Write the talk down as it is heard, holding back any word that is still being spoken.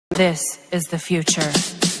This is the future.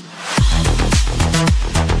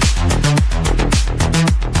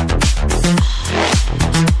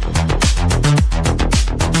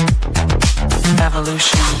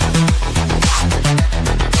 Evolution.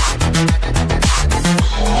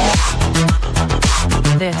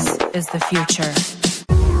 This is the future.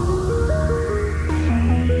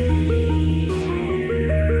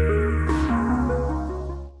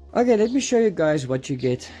 Okay, let me show you guys what you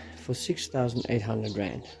get for 6,800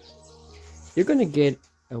 Rand. You're gonna get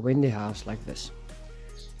a Wendy house like this.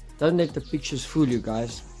 Don't let the pictures fool you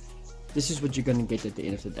guys. This is what you're gonna get at the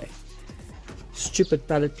end of the day. Stupid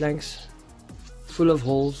pallet planks, full of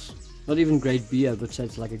holes. Not even grade B, I would say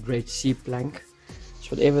it's like a grade C plank.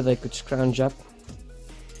 It's whatever they could scrounge up.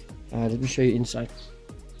 Let me show you inside.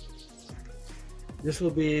 This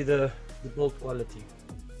will be the build quality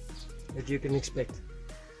that you can expect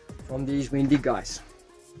from these Wendy guys.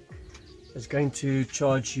 It's going to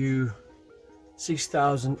charge you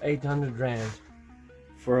 6,800 Rand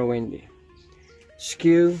for a Wendy.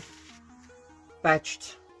 Skew,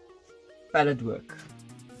 patched, pallet work.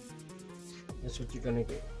 That's what you're gonna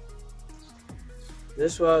get.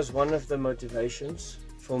 This was one of the motivations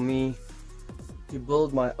for me to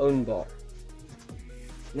build my own bar.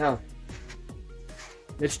 Now,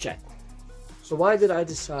 let's chat. So why did I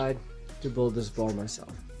decide to build this bar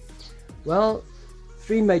myself? Well,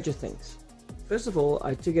 three major things. First of all,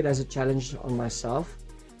 I took it as a challenge on myself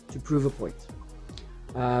to prove a point.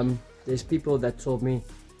 There's people that told me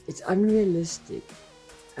it's unrealistic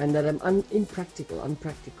and that I'm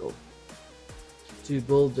unpractical to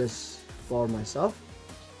build this bar myself,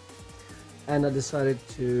 and I decided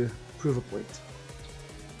to prove a point,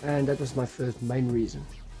 and that was my first main reason.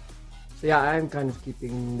 So yeah, I am kind of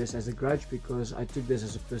keeping this as a grudge because I took this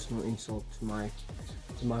as a personal insult to my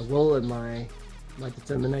will and my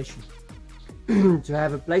determination to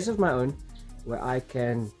have a place of my own where I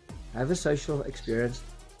can have a social experience,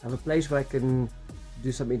 have a place where I can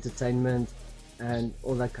do some entertainment and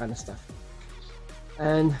all that kind of stuff.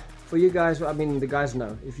 And for you guys, I mean, the guys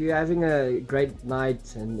know, if you're having a great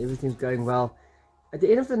night and everything's going well, at the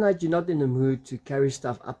end of the night you're not in the mood to carry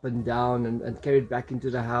stuff up and down and carry it back into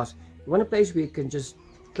the house. You want a place where you can just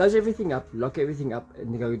close everything up, lock everything up,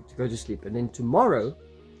 and go to sleep, and then tomorrow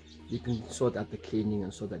you can sort out the cleaning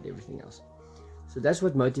and sort out everything else. So that's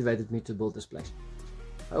what motivated me to build this place.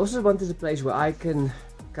 I also wanted a place where I can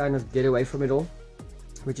kind of get away from it all,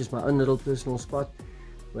 which is my own little personal spot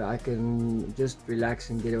where I can just relax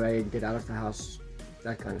and get away and get out of the house,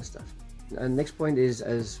 that kind of stuff. And next point is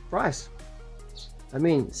as price. I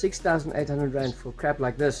mean, 6,800 Rand for crap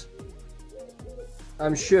like this.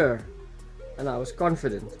 I'm sure, and I was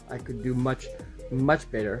confident, I could do much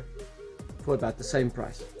better for about the same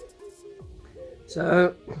price.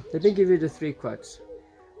 So let me give you the three quotes.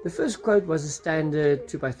 The first quote was a standard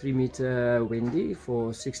 2x3 meter Wendy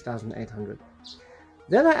for 6,800.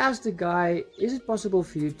 Then I asked the guy, is it possible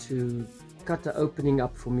for you to cut the opening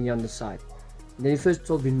up for me on the side? And then he first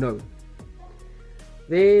told me no.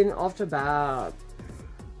 Then after about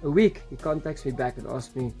a week, he contacts me back and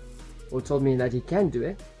asked me, or told me that he can do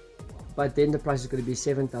it, but then the price is going to be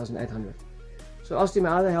 7,800. So I asked him,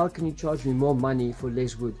 how the hell can you charge me more money for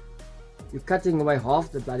less wood? You're cutting away half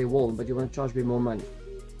the bloody wall, but you want to charge me more money.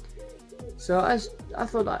 So I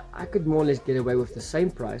thought I could more or less get away with the same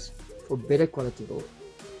price for better quality wood.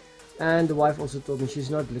 And the wife also told me she's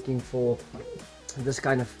not looking for this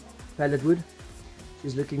kind of pallet wood.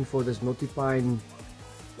 She's looking for this multi-pine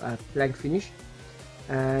plank finish,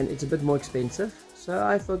 and it's a bit more expensive. So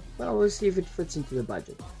I thought, well, we'll see if it fits into the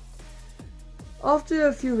budget. After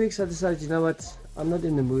a few weeks, I decided, you know what, I'm not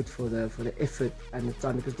in the mood for the effort and the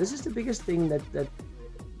time, because this is the biggest thing that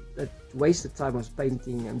wasted time was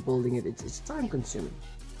painting and building it. It's time consuming.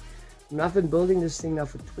 And I've been building this thing now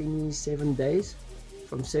for 27 days,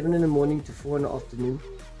 from 7 in the morning to 4 in the afternoon,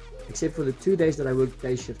 except for the 2 days that I work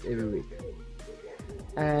day shift every week.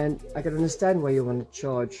 And I can understand why you want to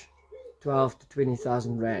charge 12 to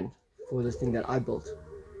 20,000 Rand for this thing that I built,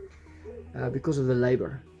 because of the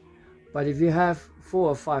labor. But if you have 4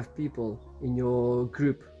 or 5 people in your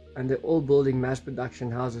group and they're all building mass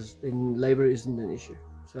production houses, then labor isn't an issue.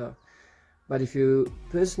 So, but if you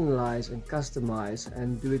personalize and customize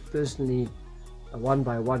and do it personally, one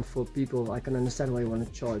by one for people, I can understand why you want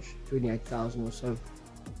to charge 28,000 or so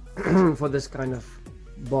for this kind of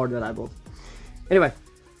board that I built. Anyway,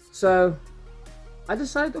 so I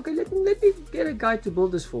decided, okay, let me get a guy to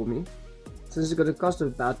build this for me, since it's going to cost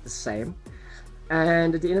about the same.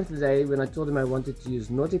 And at the end of the day, when I told him I wanted to use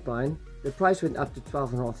Naughty Pine, the price went up to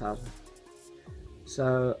 12,500.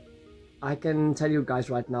 So I can tell you guys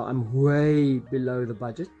right now, I'm way below the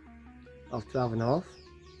budget. of 12.5,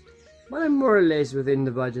 but I'm more or less within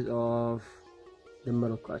the budget of the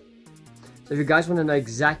middle quote. So if you guys want to know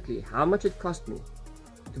exactly how much it cost me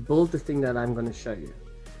to build the thing that I'm going to show you,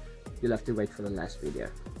 you'll have to wait for the last video.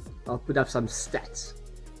 I'll put up some stats.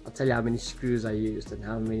 I'll tell you how many screws I used and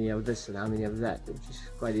how many of this and how many of that, which is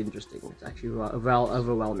quite interesting. It's actually well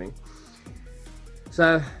overwhelming.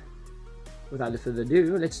 So without further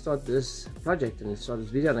ado, let's start this project and let's start this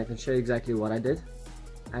video, and I can show you exactly what I did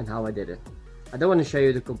and how I did it. I don't want to show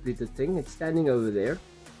you the completed thing. It's standing over there.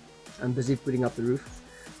 I'm busy putting up the roof,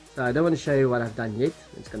 so I don't want to show you what I've done yet.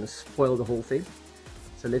 It's going to spoil the whole thing.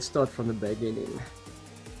 So let's start from the beginning.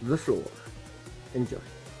 The floor. Enjoy.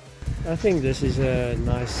 I think this is a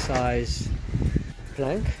nice size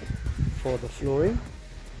plank for the flooring.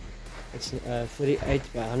 It's 38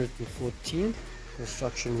 by 114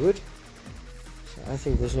 construction wood. So I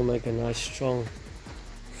think this will make a nice strong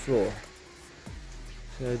floor.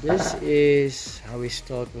 So this is how we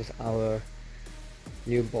start with our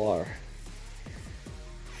new bar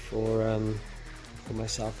for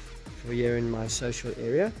myself, for here in my social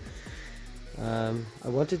area. I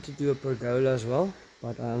wanted to do a pergola as well,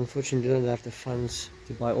 but I unfortunately didn't have the funds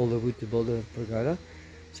to buy all the wood to build a pergola.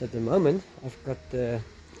 So at the moment I've got the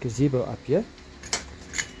gazebo up here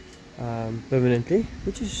permanently,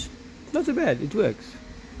 which is not too bad. It works.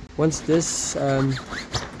 Once this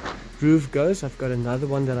roof goes, I've got another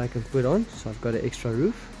one that I can put on, so I've got an extra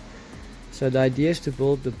roof. So the idea is to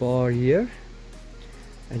build the bar here,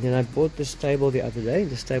 and then I bought this table the other day.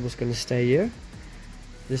 This table's going to stay here.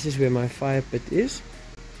 This is where my fire pit is.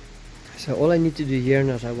 So all I need to do here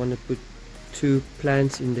now is I want to put 2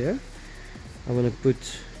 plants in there. I want to put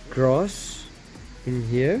grass in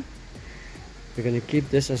here. We're going to keep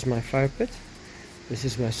this as my fire pit. This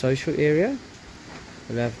is my social area.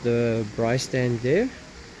 I'll have the braai stand there,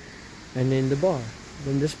 and then the bar.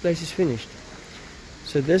 Then this place is finished.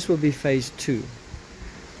 So this will be phase 2.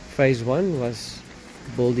 Phase 1 was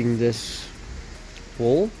building this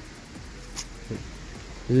wall,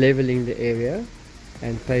 leveling the area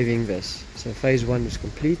and paving this. So phase 1 is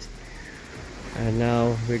complete, and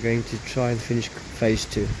now we're going to try and finish phase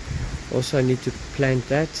 2. Also I need to plant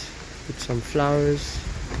that, put some flowers,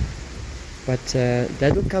 but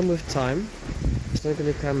that will come with time. It's not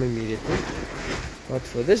going to come immediately, but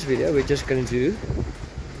for this video we're just going to do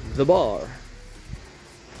the bar.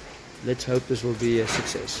 Let's hope this will be a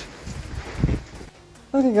success.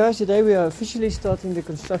 Okay guys, today we are officially starting the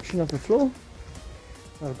construction of the floor.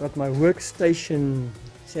 I've got my workstation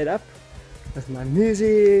set up with my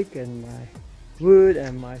music and my wood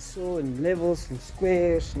and my saw and levels and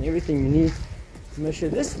squares and everything you need to make sure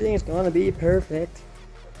this thing is gonna be perfect.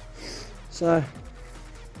 So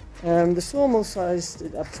the sawmill sized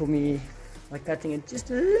it up for me by cutting it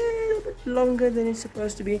just a little bit longer than it's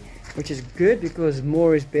supposed to be, which is good because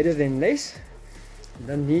more is better than less. You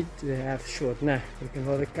don't need to have short. Nah, we can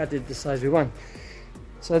rather cut it the size we want.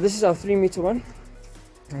 So this is our 3-meter one.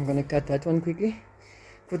 I'm going to cut that one quickly.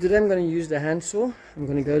 For today I'm going to use the hand saw. I'm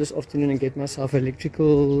going to go this afternoon and get myself an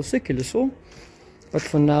electrical circular saw. But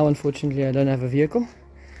for now, unfortunately, I don't have a vehicle.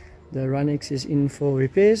 The Runex is in for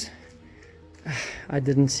repairs. I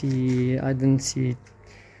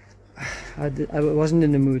wasn't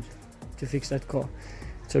in the mood to fix that car.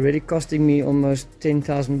 It's already costing me almost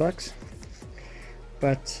 10,000 bucks,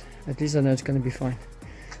 but at least I know it's going to be fine.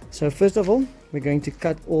 So first of all, we're going to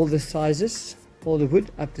cut all the sizes, all the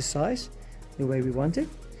wood up to size the way we want it,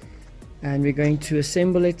 and we're going to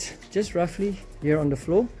assemble it just roughly here on the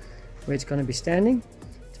floor where it's going to be standing,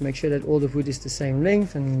 to make sure that all the wood is the same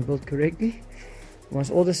length and built correctly. Once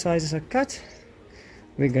all the sizes are cut,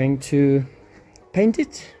 we're going to paint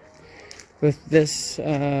it with this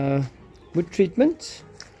wood treatment.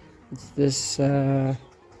 It's this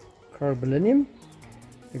carbolinium.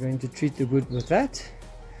 We're going to treat the wood with that,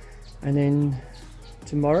 and then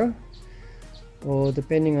tomorrow, or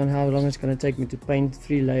depending on how long it's going to take me to paint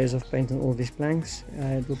 3 layers of paint on all these planks,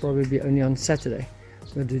 it will probably be only on Saturday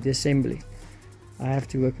we'll do the assembly. I have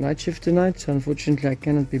to work night shift tonight, so unfortunately I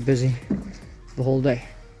cannot be busy the whole day.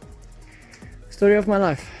 Story of my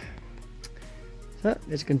life. So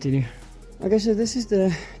let's continue. Okay, so this is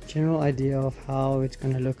the general idea of how it's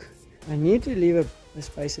going to look. I need to leave a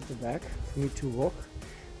space at the back for me to walk.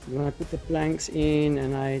 When I put the planks in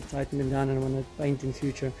and I tighten them down and I want to paint in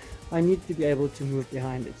future, I need to be able to move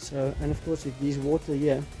behind it. So, and of course, if there's water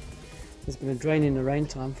here, it's going to drain in the rain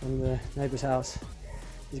time from the neighbor's house.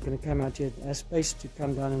 It's going to come out here. It has space to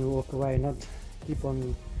come down and walk away, not keep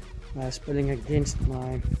on spilling against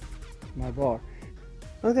my bar.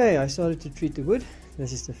 Okay, I started to treat the wood.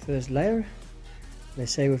 This is the first layer. They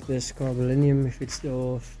say with this carbolinium, if it's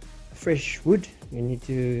still fresh wood, you need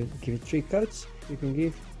to give it 3 coats. You can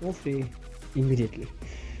give all 3 immediately.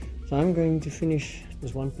 So I'm going to finish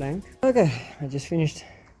this one plank. Okay, I just finished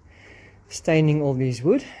staining all these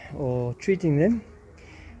wood, or treating them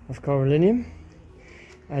with Corallium.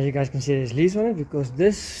 As you guys can see, there's leaves on it because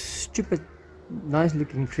this stupid nice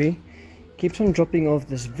looking tree keeps on dropping off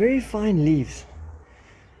this very fine leaves,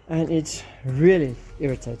 and it's really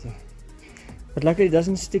irritating. But luckily it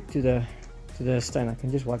doesn't stick to the stain. I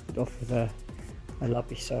can just wipe it off with a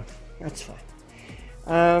lapis, so that's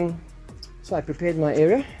fine. So I prepared my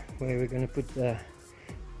area where we're going to put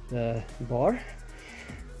the bar.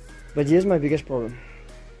 But here's my biggest problem.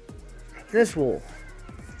 This wall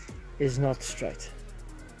is not straight.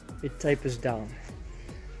 It tapers down.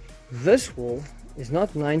 This wall is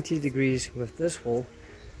not 90 degrees with this wall,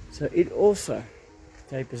 so it also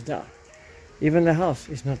tapers down. Even the house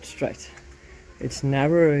is not straight. It's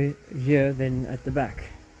narrower here than at the back.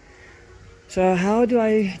 So how do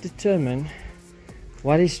I determine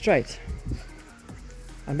what is straight?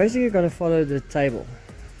 I'm basically going to follow the table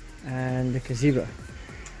and the gazebo.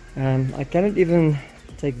 I cannot even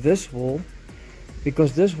take this wall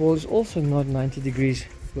because this wall is also not 90 degrees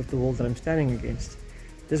with the wall that I'm standing against.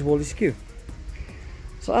 This wall is skew.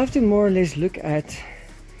 So I have to more or less look at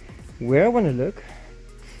where I want to look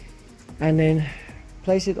and then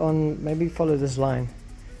place it on, maybe follow this line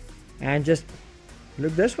and just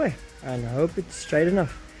look this way and hope it's straight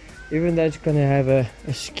enough, even though it's going to have a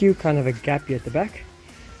skew, kind of a gap here at the back.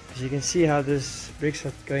 As you can see how this bricks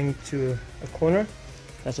are going to a corner.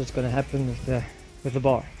 That's what's going to happen with the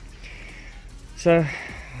bar. So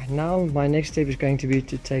now my next step is going to be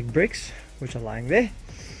to take bricks which are lying there,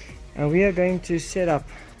 and we are going to set up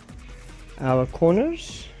our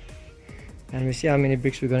corners, and we see how many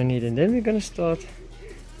bricks we're going to need, and then we're going to start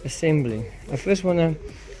assembling. I first want to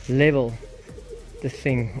level the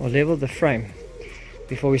thing, or level the frame,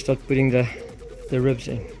 before we start putting the ribs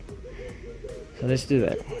in. So let's do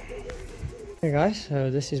that. Okay guys,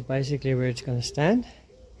 so this is basically where it's going to stand.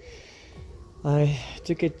 I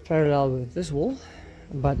took it parallel with this wall,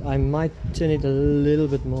 but I might turn it a little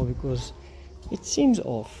bit more because it seems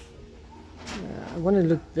off. I want to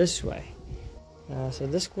look this way. So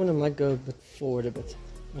this corner might go a bit forward a bit,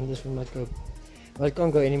 and this one might go, well, it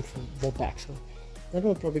can't go any more back, so that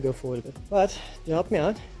will probably go forward a bit. But to help me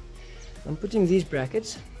out, I'm putting these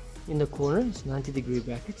brackets in the corner. It's 90-degree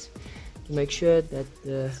brackets, to make sure that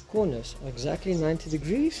the corners are exactly 90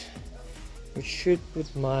 degrees, which should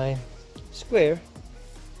put my square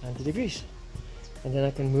 90 degrees, and then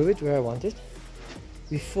I can move it where I want it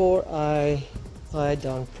before I tie it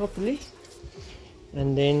down properly,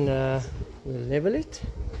 and then we'll level it,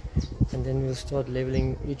 and then we'll start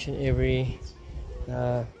leveling each and every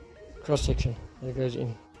cross section that goes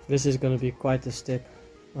in. This is going to be quite a step.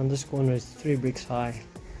 On this corner it's 3 bricks high,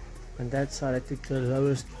 and that side I took the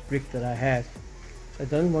lowest brick that I had. So I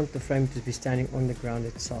don't want the frame to be standing on the ground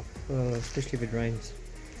itself, especially if it rains.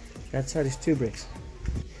 That side is 2 bricks.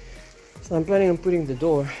 So I'm planning on putting the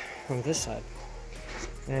door on this side,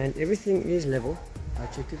 and everything is level. I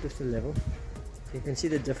checked it with the level. You can see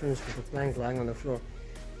the difference with the plank lying on the floor,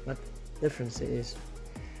 what difference there is.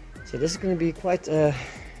 So this is going to be quite a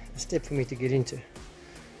step for me to get into,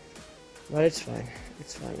 but it's fine.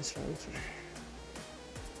 It's fine.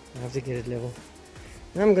 I have to get it level.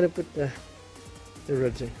 Now I'm going to put the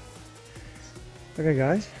ribs in. Okay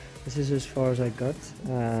guys, this is as far as I got.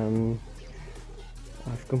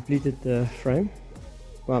 I've completed the frame.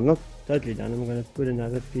 Well, I'm not totally done. I'm going to put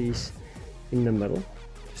another piece in the middle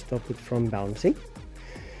to stop it from bouncing,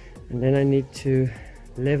 and then I need to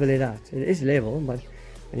level it out. It is level, but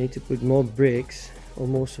I need to put more bricks or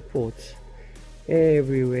more supports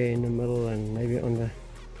everywhere in the middle and maybe on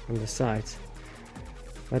the sides.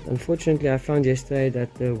 But unfortunately I found yesterday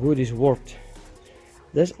that the wood is warped.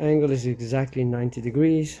 This angle is exactly 90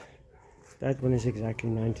 degrees, that one is exactly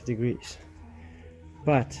 90 degrees,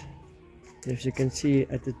 but as you can see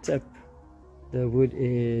at the tip, the wood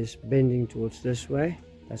is bending towards this way.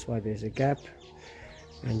 That's why there's a gap,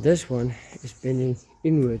 and this one is bending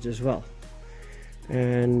inwards as well,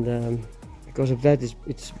 and because of that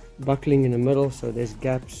it's buckling in the middle, so there's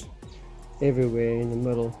gaps everywhere in the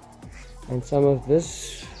middle, and some of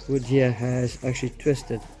this wood here has actually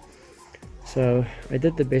twisted. So I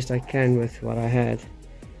did the best I can with what I had.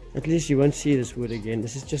 At least you won't see this wood again.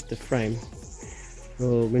 This is just the frame.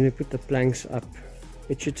 So when we put the planks up,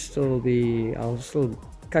 it should still be, I'll still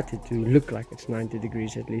cut it to look like it's 90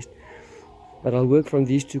 degrees at least, but I'll work from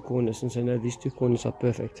these 2 corners, since I know these 2 corners are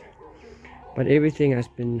perfect. But everything has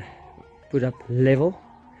been put up level,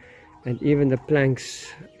 and even the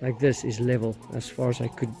planks like this is level as far as I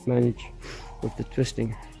could manage with the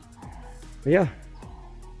twisting. But yeah,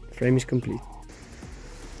 frame is complete.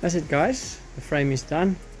 That's it guys, the frame is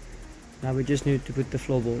done. Now we just need to put the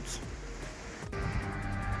floorboards.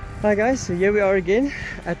 Hi guys, so here we are again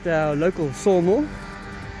at our local sawmill.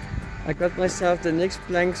 I got myself the next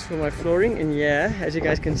planks for my flooring, and yeah, as you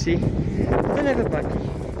guys can see, I don't have a bucket.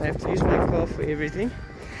 I have to use my car for everything.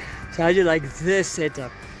 So I do like this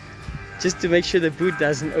setup, just to make sure the boot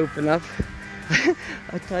doesn't open up.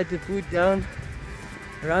 I tied the boot down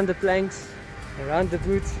around the planks, around the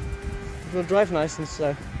boot. It will drive nice and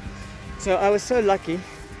slow. So I was so lucky.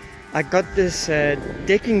 I got this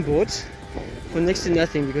decking board for next to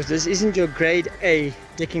nothing, because this isn't your grade A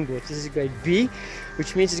decking board. This is grade B,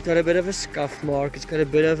 which means it's got a bit of a scuff mark. It's got a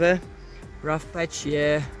bit of a rough patch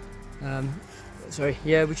here.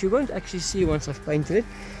 Which you won't actually see once I've painted it.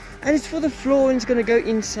 And it's for the floor, and it's going to go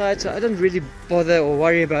inside, so I don't really bother or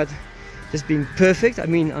worry about this being perfect. I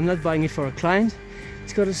mean, I'm not buying it for a client.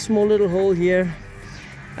 It's got a small little hole here.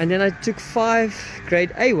 And then I took 5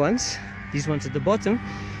 grade A ones, these ones at the bottom,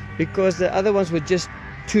 because the other ones were just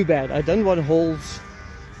too bad. I don't want holes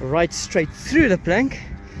right straight through the plank.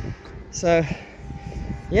 So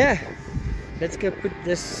yeah, let's go put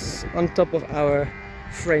this on top of our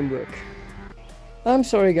framework. I'm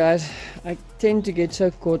sorry guys, I tend to get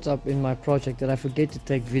so caught up in my project that I forget to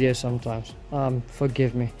take videos sometimes.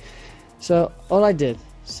 Forgive me. So all I did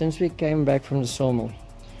since we came back from the sawmill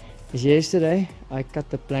is yesterday I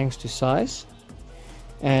cut the planks to size,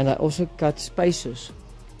 and I also cut spacers,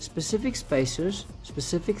 specific spacers,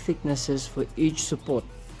 specific thicknesses for each support.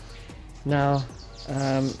 Now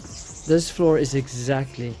this floor is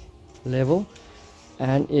exactly level,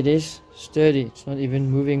 and it is sturdy. It's not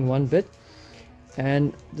even moving one bit.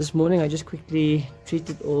 And this morning I just quickly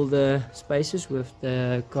treated all the spacers with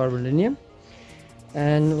the Carbon-Linium,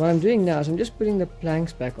 and what I'm doing now is I'm just putting the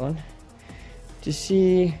planks back on to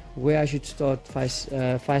see where I should start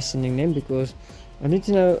fastening them, because I need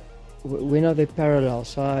to know when are they parallel.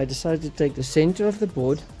 So I decided to take the center of the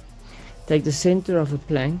board, take the center of a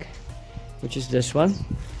plank, which is this one,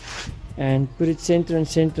 and put it center and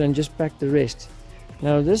center, and just pack the rest.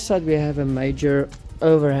 Now on this side we have a major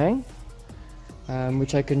overhang,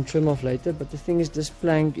 which I can trim off later, but the thing is, this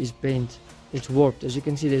plank is bent, it's warped. As you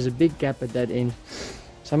can see, there's a big gap at that end,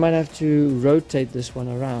 so I might have to rotate this one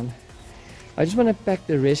around. I just want to pack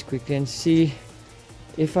the rest quickly and see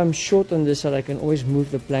if I'm short on this side. I can always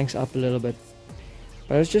move the planks up a little bit,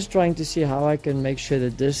 but I was just trying to see how I can make sure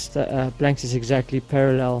that this planks is exactly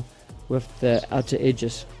parallel with the outer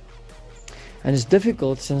edges. And it's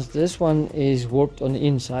difficult since this one is warped on the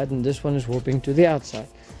inside and this one is warping to the outside.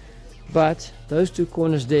 But those two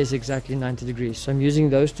corners there is exactly 90 degrees, so I'm using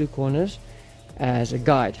those two corners as a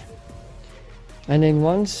guide. And then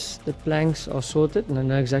once the planks are sorted and I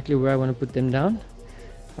know exactly where I want to put them down,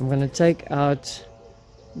 I'm going to take out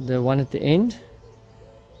the one at the end,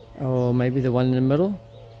 or maybe the one in the middle,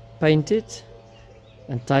 paint it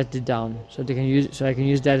and tighten it down, so I can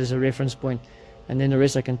use that as a reference point, and then the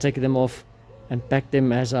rest I can take them off and pack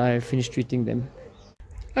them as I finish treating them.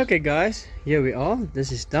 Okay guys, here we are.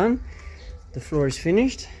 This is done. The floor is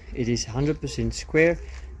finished. It is 100% square.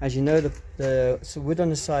 As you know, the wood on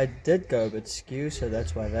the side did go a bit skew, so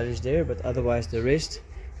that's why that is there, but otherwise the rest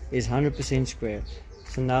is 100% square.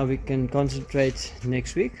 So now we can concentrate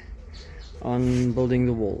next week on building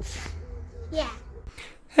the walls. Yeah.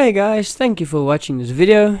 Hey guys, thank you for watching this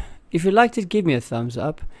video. If you liked it, give me a thumbs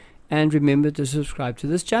up, and remember to subscribe to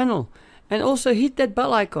this channel, and also hit that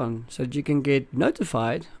bell icon so that you can get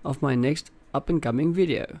notified of my next up and coming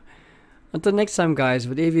video. Until next time guys,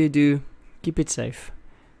 whatever you do, keep it safe.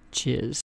 Cheers.